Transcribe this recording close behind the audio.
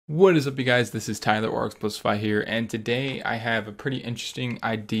What is up, you guys? This is Tyler or Xplicify here, and today I have a pretty interesting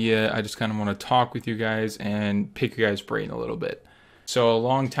idea. I just kind of want to talk with you guys and pick your guys' brain a little bit. So a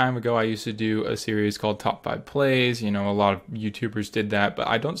long time ago, I used to do a series called Top 5 Plays. You know, a lot of YouTubers did that, but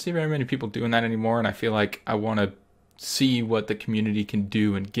I don't see very many people doing that anymore, and I feel like I want to see what the community can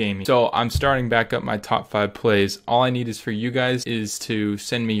do in gaming. So I'm starting back up my Top 5 Plays. All I need is for you guys is to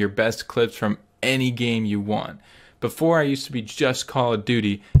send me your best clips from any game you want. Before, I used to be just Call of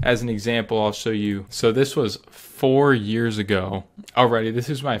Duty. As an example, I'll show you. So this was 4 years ago already. This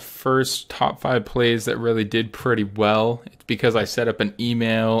is my first top 5 plays that really did pretty well. It's because I set up an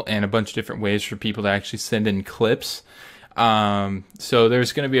email and a bunch of different ways for people to actually send in clips. So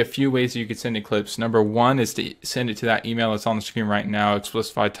there's going to be a few ways that you could send in clips. Number one is to send it to that email that's on the screen right now,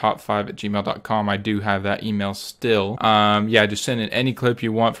 xplicifytop5@gmail.com. I do have that email still. Yeah, just send in any clip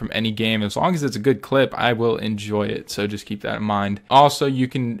you want from any game. As long as it's a good clip, I will enjoy it. So just keep that in mind. Also, you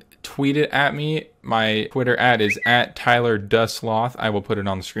can tweet it at me. My Twitter ad is @TylerDusloth. I will put it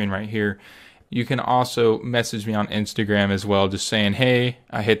on the screen right here. You can also message me on Instagram as well, just saying, hey,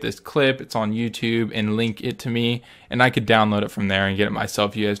 I hit this clip, it's on YouTube, and link it to me, and I could download it from there and get it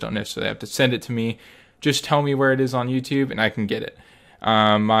myself. You guys don't necessarily have to send it to me. Just tell me where it is on YouTube, and I can get it.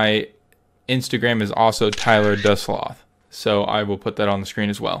 My Instagram is also Tyler Dusloth, so I will put that on the screen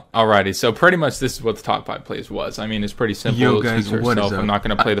as well. Alrighty, so pretty much this is what the top 5 plays was. I mean, it's pretty simple. Yo guys, what is up? I'm not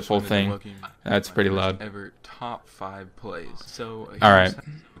going to play the full thing. That's pretty loud. Ever top 5 plays. So alright.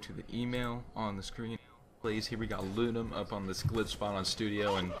 To the email on the screen, please. Here we got Lunum up on this glitch spot on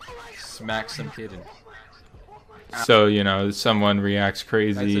Studio and smack some kid. And so you know, someone reacts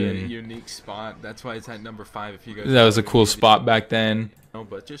crazy. That's a and unique spot. That's why it's at number 5. If you guys. That was a cool spot back then. No,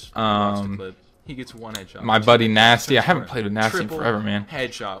 but just watch the clip. He gets 1 headshot. My buddy Nasty. I haven't played with Nasty in forever, man.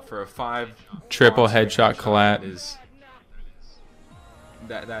 Headshot for a 5. Triple headshot collat.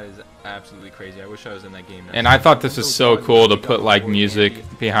 That is absolutely crazy. I wish I was in that game now. And I thought this was so cool to put like music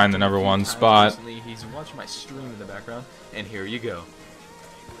behind the number 1 spot. He's watching my stream in the background, and here you go.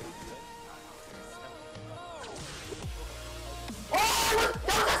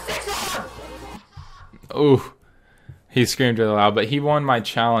 Ooh, he screamed really loud, but he won my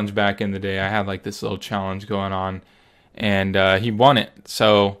challenge back in the day. I had like this little challenge going on, and he won it.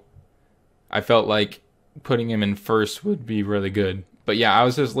 So I felt like putting him in first would be really good. But yeah, I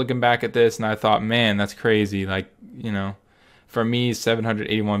was just looking back at this and I thought, man, that's crazy. Like, you know, for me,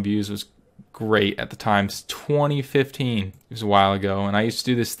 781 views was great at the time. It's 2015. It was a while ago. And I used to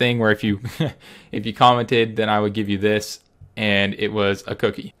do this thing where if you if you commented, then I would give you this, and it was a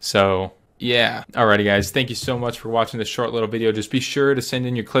cookie. So yeah. Alrighty guys, thank you so much for watching this short little video. Just be sure to send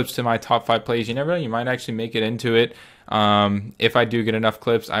in your clips to my top 5 plays. You never know, you might actually make it into it. If I do get enough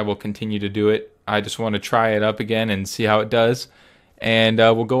clips, I will continue to do it. I just want to try it up again and see how it does. And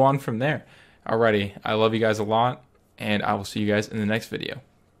we'll go on from there. Alrighty, I love you guys a lot, and I will see you guys in the next video.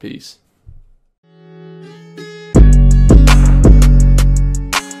 Peace.